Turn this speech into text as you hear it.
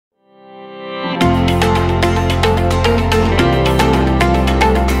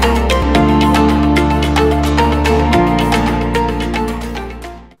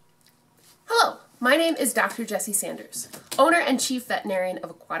Dr. Jessie Sanders, owner and chief veterinarian of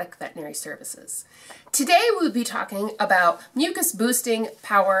Aquatic Veterinary Services. Today we will be talking about mucus boosting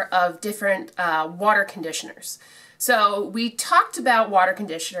power of different water conditioners. So we talked about water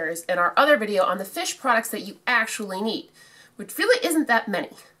conditioners in our other video on the fish products that you actually need, which really isn't that many.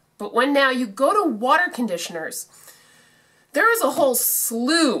 But when now you go to water conditioners, there is a whole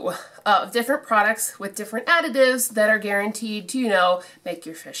slew of different products with different additives that are guaranteed to, make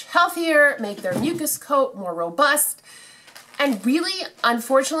your fish healthier, make their mucus coat more robust. And really,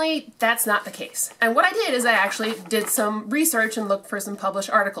 unfortunately, that's not the case. And what I did is I actually did some research and looked for some published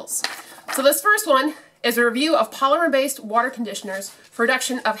articles. So this first one is a review of polymer-based water conditioners for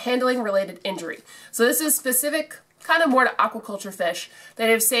reduction of handling-related injury. So this is specific kind of more to aquaculture fish that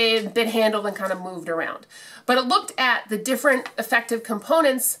have, say, been handled and kind of moved around. But it looked at the different effective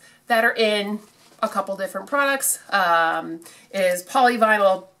components that are in a couple different products. Is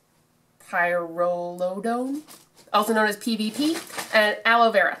polyvinyl pyrrolidone, also known as PVP, and aloe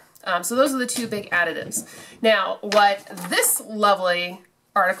vera. So those are the two big additives. Now, what this lovely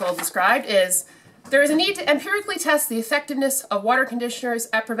article described is there is a need to empirically test the effectiveness of water conditioners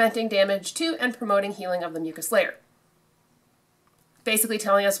at preventing damage to and promoting healing of the mucus layer. Basically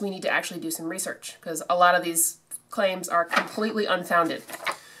telling us we need to actually do some research because a lot of these claims are completely unfounded.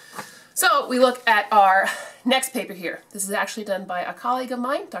 So we look at our next paper here. This is actually done by a colleague of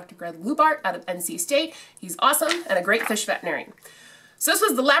mine, Dr. Greg Lubart out of NC State. He's awesome and a great fish veterinarian. So this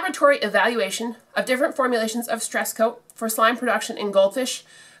was the laboratory evaluation of different formulations of stress coat for slime production in goldfish,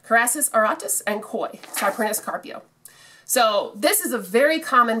 Carasis auratus, and koi, Cyprinus carpio. So this is a very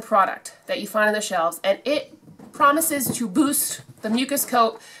common product that you find on the shelves, and it promises to boost the mucus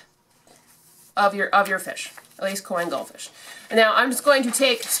coat of your fish, at least koi and goldfish. And now I'm just going to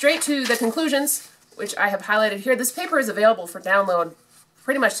take straight to the conclusions, which I have highlighted here. This paper is available for download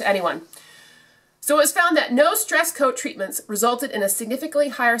pretty much to anyone. So it was found that no stress coat treatments resulted in a significantly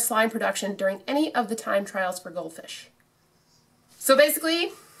higher slime production during any of the time trials for goldfish. So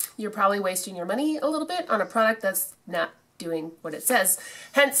basically, you're probably wasting your money a little bit on a product that's not doing what it says.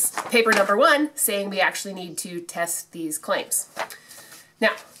 Hence, paper number 1 saying we actually need to test these claims.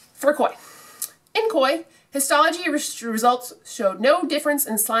 Now, for koi. In koi, histology results showed no difference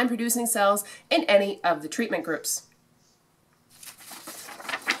in slime-producing cells in any of the treatment groups.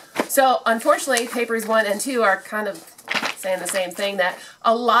 So, unfortunately, papers 1 and 2 are kind of saying the same thing, that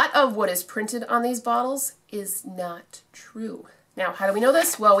a lot of what is printed on these bottles is not true. Now, how do we know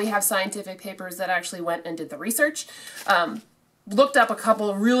this? Well, we have scientific papers that actually went and did the research, looked up a couple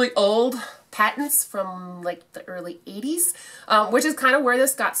of really old patents from like the early 80s, which is kind of where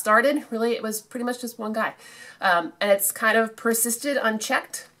this got started. Really, it was pretty much just one guy. And it's kind of persisted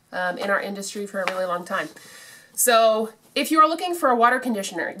unchecked in our industry for a really long time. So if you are looking for a water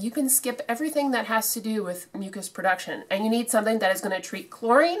conditioner, you can skip everything that has to do with mucus production, and you need something that is going to treat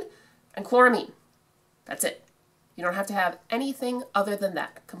chlorine and chloramine. That's it. You don't have to have anything other than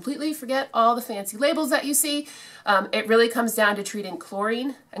that. Completely forget all the fancy labels that you see. It really comes down to treating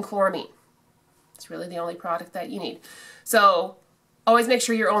chlorine and chloramine. It's really the only product that you need. So always make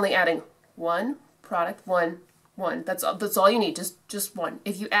sure you're only adding one product, one. That's all you need, just one.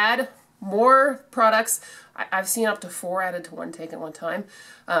 If you add more products, I've seen up to 4 added to one tank at one time.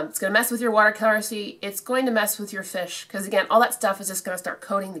 It's going to mess with your water clarity. It's going to mess with your fish because, again, all that stuff is just going to start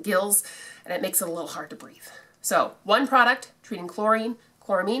coating the gills, and it makes it a little hard to breathe. So one product, treating chlorine,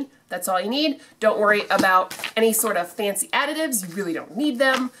 chloramine, that's all you need. Don't worry about any sort of fancy additives. You really don't need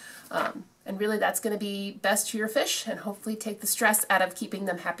them. And really that's going to be best for your fish and hopefully take the stress out of keeping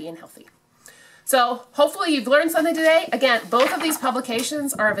them happy and healthy. So hopefully you've learned something today. Again, both of these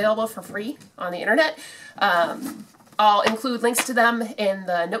publications are available for free on the internet. I'll include links to them in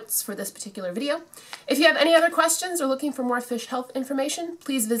the notes for this particular video. If you have any other questions or looking for more fish health information,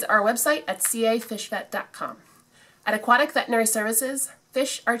 please visit our website at cafishvet.com. At Aquatic Veterinary Services,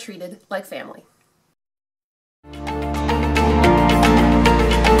 fish are treated like family.